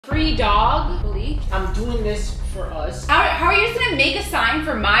Free dog, Malik. I'm doing this for us. How are you just gonna make a sign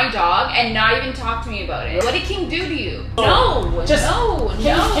for my dog and not even talk to me about it? What did King do to you? No,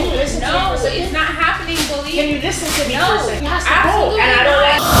 can you listen to me for a second? It's not happening, Malik. Can you listen to me for a second? No, He has to absolutely go, and I don't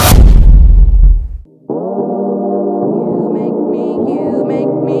want.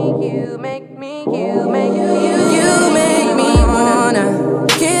 You make me wanna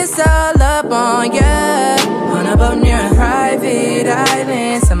kiss all up on ya. Wanna up on your private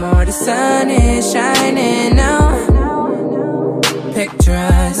island, some more the sun is shining now. Picture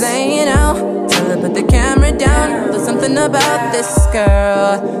us laying out, tell her put the camera down. There's something about this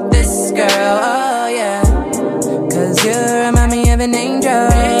girl, oh yeah. Cause you remind me of an angel.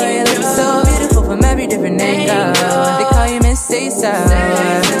 You look so beautiful from every different angle. They call you Miss Cesar,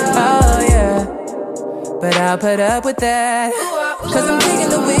 oh yeah. But I'll put up with that, cause I'm digging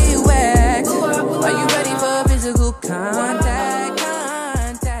the way you act. Are you ready for physical contact?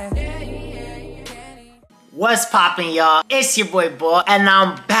 What's poppin', y'all? It's your boy Bo, and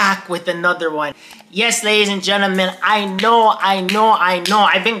I'm back with another one. Yes, ladies and gentlemen, I know.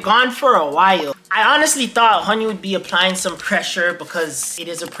 I've been gone for a while. I honestly thought Honey would be applying some pressure because it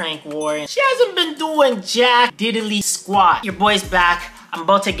is a prank war, and she hasn't been doing jack diddly squat. Your boy's back. I'm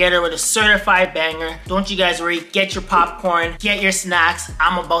about to get her with a certified banger. Don't you guys worry. Get your popcorn, get your snacks.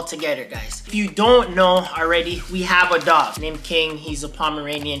 I'm about to get her, guys. If you don't know already, we have a dog named King. He's a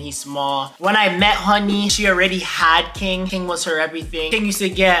Pomeranian, he's small. When I met Honey, she already had King. King was her everything. King used to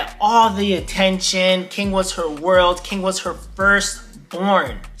get all the attention. King was her world. King was her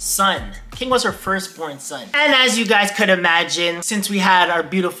firstborn son. King was her firstborn son. And as you guys could imagine, since we had our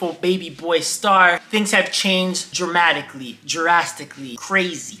beautiful baby boy Star, things have changed dramatically, drastically,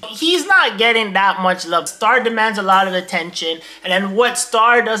 crazy. He's not getting that much love. Star demands a lot of attention, and then what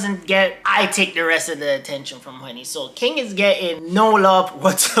Star doesn't get, I take the rest of the attention from Honey. So King is getting no love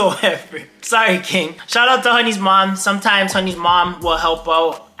whatsoever. Sorry, King. Shout out to Honey's mom. Sometimes Honey's mom will help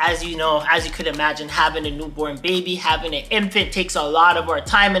out. As you know, as you could imagine, having a newborn baby, having an infant takes a lot of our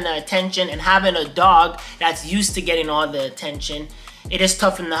time and attention, and having a dog that's used to getting all the attention, it is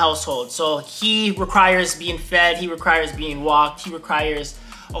tough in the household. So he requires being fed, he requires being walked, he requires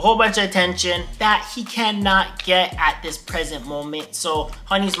a whole bunch of attention that he cannot get at this present moment. So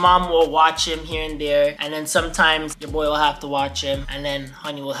Honey's mom will watch him here and there, and then sometimes your boy will have to watch him, and then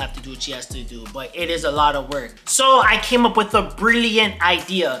Honey will have to do what she has to do. But it is a lot of work. So I came up with a brilliant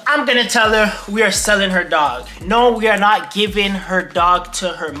idea. I'm gonna tell her we are selling her dog. No, we are not giving her dog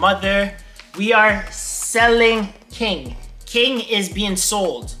to her mother. We are selling King. King is being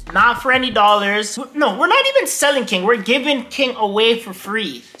sold, not for any dollars. No, we're not even selling King. We're giving King away for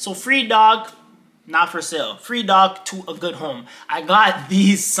free. So free dog, not for sale. Free dog to a good home. I got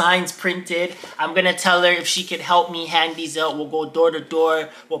these signs printed. I'm gonna tell her if she could help me hand these out. We'll go door to door.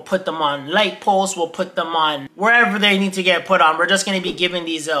 We'll put them on light posts. We'll put them on wherever they need to get put on. We're just gonna be giving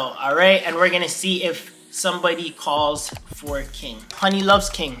these out, all right? And we're gonna see if somebody calls for King. Honey loves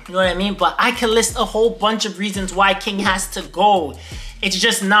King, you know what I mean? But I can list a whole bunch of reasons why King has to go. It's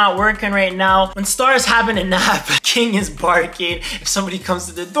just not working right now. When Star is having a nap, King is barking. If somebody comes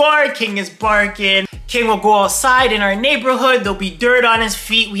to the door, King is barking. King will go outside in our neighborhood. There'll be dirt on his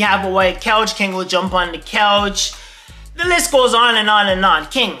feet. We have a white couch. King will jump on the couch. The list goes on and on and on.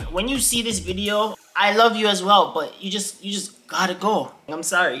 King, when you see this video, I love you as well, but you just gotta go. I'm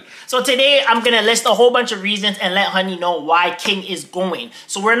sorry. So today I'm gonna list a whole bunch of reasons and let Honey know why King is going.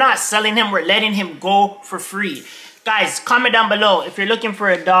 So we're not selling him, we're letting him go for free. Guys, comment down below if you're looking for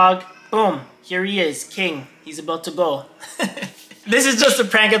a dog. Boom, here he is, King. He's about to go. This is just a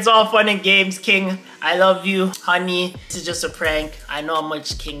prank. It's all fun and games. King, I love you. Honey, this is just a prank. I know how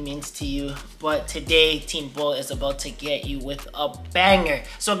much King means to you, but today Team Bull is about to get you with a banger.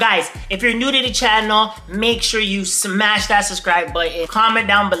 So guys, if you're new to the channel, make sure you smash that subscribe button. Comment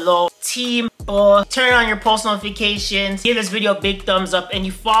down below, Team Bull. Turn on your post notifications. Give this video a big thumbs up, and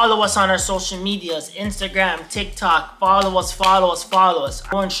you follow us on our social medias, Instagram, TikTok. Follow us.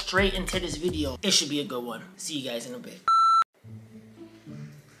 Going straight into this video. It should be a good one. See you guys in a bit.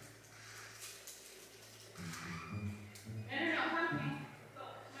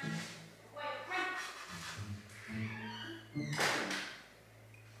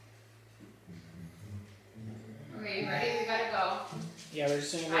 Okay, you ready? We gotta go. Yeah, we're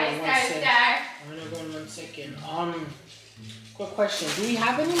just gonna go in 1 second. I'm gonna go in 1 second. Quick question. Do we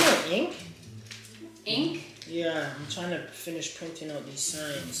have any more ink? Ink? Yeah, I'm trying to finish printing out these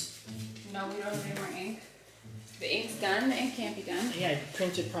signs. No, we don't have any more ink. The ink's done. The ink can't be done. Yeah, I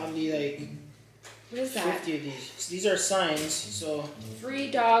printed probably like What is that? 50 of these. These are signs, so.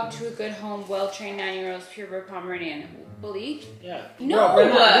 Free dog to a good home, well-trained 9-year-old purebred Pomeranian. Believe? Yeah. No.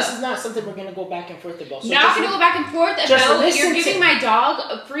 This is not something we're gonna go back and forth about. So not gonna go back and forth about. You're giving my dog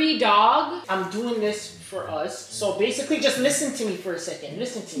a free dog. I'm doing this for us. So basically, just listen to me for a second.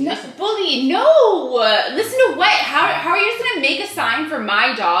 Listen to me. No, Bully, no. Listen to what? How are you just gonna make a sign for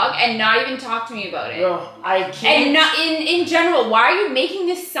my dog and not even talk to me about it? Bro, I can't. And not in general. Why are you making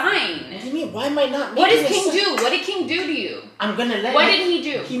this sign? What do you mean? Why am I not making What does this King sign? do? What did King do to you? I'm gonna let. What did he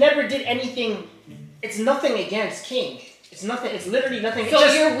do? He never did anything. It's nothing against King. It's nothing. It's literally nothing. So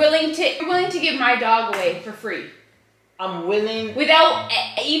you're willing to give my dog away for free? I'm willing. Without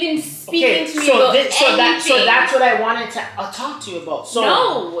even speaking to me about anything. So that's what I wanted to talk to you about. So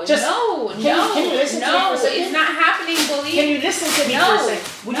can you listen to me for a second? It's not happening, Bully. Can you listen to me for a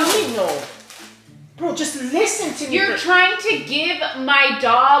second? What do you mean no? Bro, just listen to me. You're trying to give my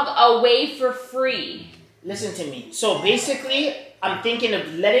dog away for free. Listen to me. So basically, I'm thinking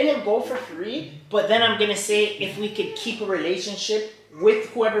of letting him go for free, but then I'm gonna say if we could keep a relationship with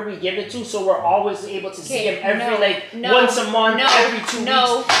whoever we give it to, so we're always able to see him every once a month, every 2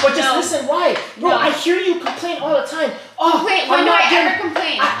 weeks. But just listen, why? Bro, I hear you complain all the time. Oh, wait, when do I ever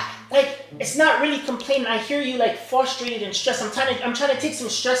complain? It's not really complaining. I hear you like frustrated and stressed. I'm trying to take some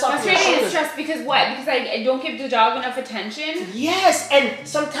stress off your shoulders. Frustrated and stressed because what? Because I don't give the dog enough attention? Yes, and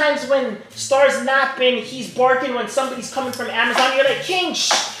sometimes when Star's napping, he's barking when somebody's coming from Amazon. You're like, King,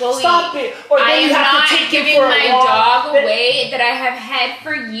 stop it. Or then you have to take him for a walk. I am not giving my dog away that I have had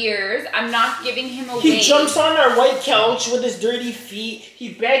for years. I'm not giving him away. He jumps on our white couch with his dirty feet.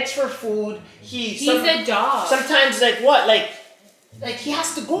 He begs for food. He's a dog. Sometimes like he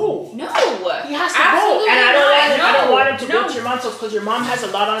has to go. No, he has to go, and I don't want him to go to your mom's house because your mom has a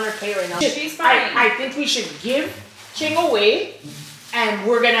lot on her plate right now. She's fine. I think we should give King away, and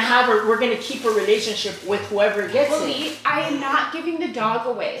we're gonna keep a relationship with whoever gets it. I am not giving the dog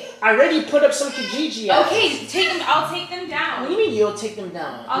away. I already put up some Kijiji ads. Okay, take them. I'll take them down. What do you mean you'll take them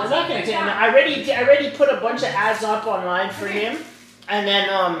down? You're not gonna take them down. I already put a bunch of ads up online for him, and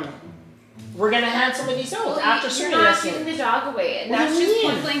then we're gonna hand some of these out after swimming lessons. You're not giving the dog away. That's just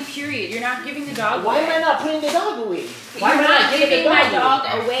point blank period. You're not giving the dog away. Why am I not putting the dog away? Why am I not giving my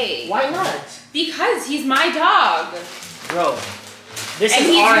dog away? Why not? Because he's my dog. Bro, this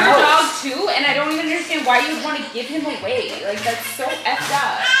is our house. And he's your dog too, and I don't even understand why you would want to give him away. Like, that's so effed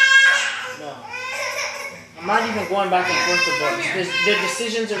up. No. I'm not even going back and forth about this. The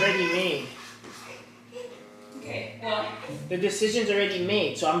decision's already made. Okay, well. The decision's already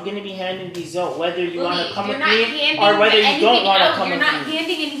made, so I'm gonna be handing these out, whether you want to come with me or whether you don't want to come with me. You're not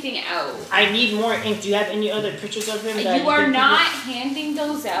handing anything out. I need more ink. Do you have any other pictures of him? You are not handing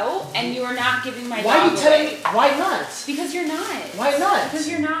those out, and you are not giving my dog away. Why are you telling me? Why not? Because you're not. Why not? Because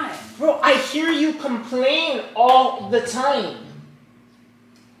you're not. Bro, I hear you complain all the time.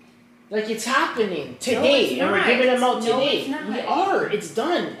 Like it's happening today, and we're giving them out today. No, it's not. We are. It's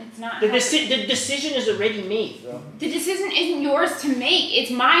done. It's not. The decision is already made, bro. The decision isn't yours to make.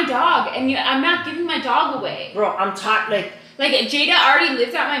 It's my dog, and I'm not giving my dog away. Bro, I'm tired. Like Jada already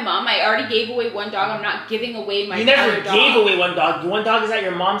lives at my mom. I already gave away one dog. I'm not giving away my other dog. You never gave away one dog. One dog is at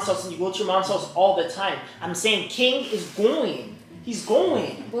your mom's house, and you go to your mom's house all the time. I'm saying King is going. He's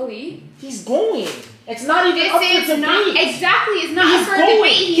going. Bully. He's going. It's not even up for debate. Exactly, it's not up for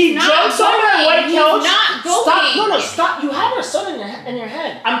debate. He jumps on our white couch. He's not going. Stop. Stop. You have our son in your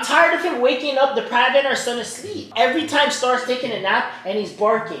head. I'm tired of him waking up, depriving our son of sleep. Every time Star's taking a nap and he's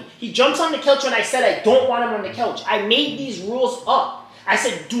barking. He jumps on the couch when I said I don't want him on the couch. I made these rules up. I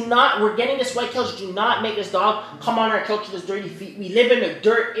said, we're getting this white couch. Do not make this dog come on our couch with his dirty feet. We live in a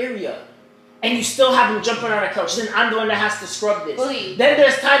dirt area. And you still have him jumping on our couch. Then I'm the one that has to scrub this. Bully. Then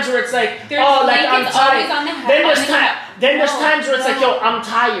there's times where it's like, I'm tired. Then there's times where it's like, yo, I'm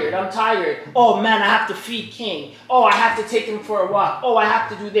tired. Oh man, I have to feed King. Oh, I have to take him for a walk. Oh, I have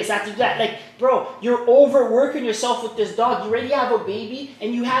to do this, I have to do that. Like, bro, you're overworking yourself with this dog. You already have a baby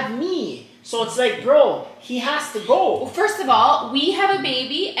and you have me. So it's like, bro, he has to go. Well, first of all, we have a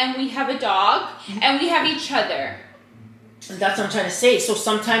baby and we have a dog and we have each other. And that's what I'm trying to say. So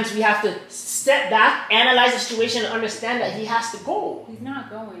sometimes we have to step back, analyze the situation, and understand that he has to go. He's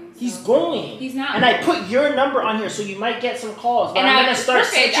not going. So. He's going. He's not. And I put your number on here, so you might get some calls. But and I'm gonna start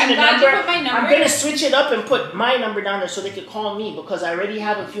switching the number. I'm gonna switch it up and put my number down there so they could call me because I already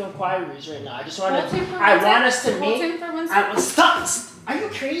have a few inquiries right now. I just want to. I want us to make. Stop! Are you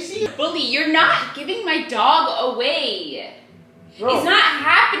crazy? Bully, you're not giving my dog away. Bro, it's not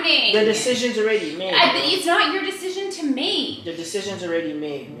happening. The decision's already made. It's not your decision to make. The decision's already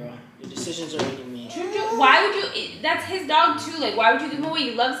made, bro. The decision's already made. Why would you? That's his dog too. Like, why would you give him away?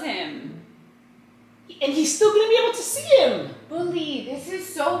 He loves him. And he's still gonna be able to see him. Bully, this is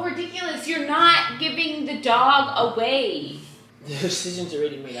so ridiculous. You're not giving the dog away. The decision's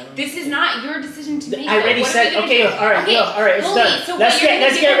already made. This is not your decision to make. I already said, okay, alright, it's done. So let's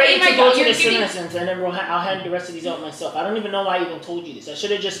get ready to go to the swim giving... lessons, and then I'll hand the rest of these out myself. I don't even know why I even told you this. I should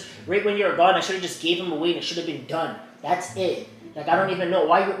have just, right when you were gone, I should have just gave him away and it should have been done. That's it. Like, I don't even know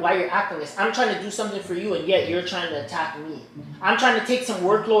why you're acting this. I'm trying to do something for you and yet you're trying to attack me. I'm trying to take some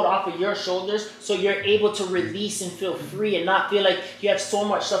workload off of your shoulders so you're able to release and feel free and not feel like you have so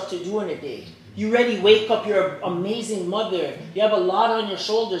much stuff to do in a day. You already wake up, you're an amazing mother. You have a lot on your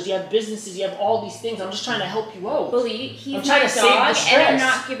shoulders. You have businesses, you have all these things. I'm just trying to help you out. Bully, he's I'm trying my to save the dog stress. and I'm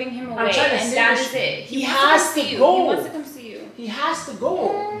not giving him away. I'm trying to and save that the is it. He has to go. He wants to come see you. He has to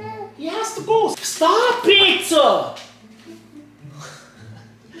go. He has to go. Stop it!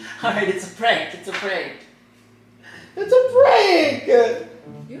 Alright, it's a prank. It's a prank. It's a prank!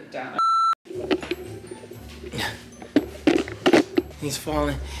 You're dumb. He's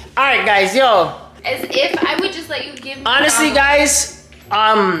falling. Alright guys, yo. As if I would just let you give me honestly guys,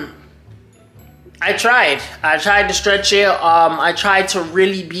 I tried to stretch it. I tried to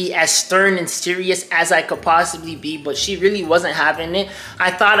really be as stern and serious as I could possibly be, but she really wasn't having it. I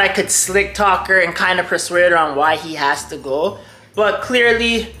thought I could slick talk her and kind of persuade her on why he has to go, but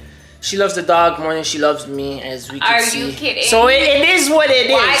clearly she loves the dog more than she loves me, as we can see. Are you kidding? So it is what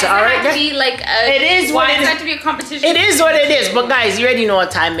it why is. Does all it right, have to be like a, it is what why it does is. it have to be a competition? It is what it is. But guys, you already know what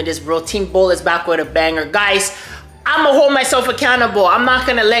time it is, bro. Team Bull is back with a banger. Guys, I'm gonna hold myself accountable. I'm not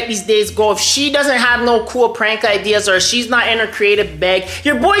gonna let these days go. If she doesn't have no cool prank ideas or she's not in her creative bag,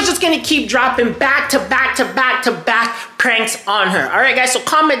 your boy's just gonna keep dropping back to back to back to back pranks on her. All right, guys, so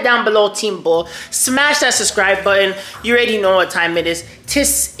comment down below, Team Bull. Smash that subscribe button. You already know what time it is.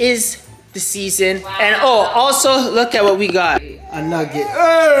 This is the season. Wow. And oh, also look at what we got. A nugget.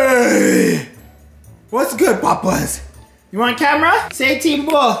 Hey! What's good, papas? You want camera? Say Team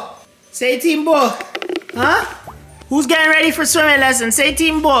Bull. Say Team Bull. Huh? Who's getting ready for swimming lessons? Say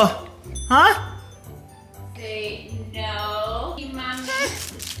Team Bull. Huh? Say no. Mommy.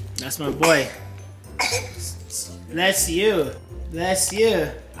 That's my boy. Bless you. Bless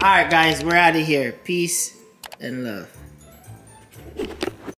you. Alright guys, we're out of here. Peace and love.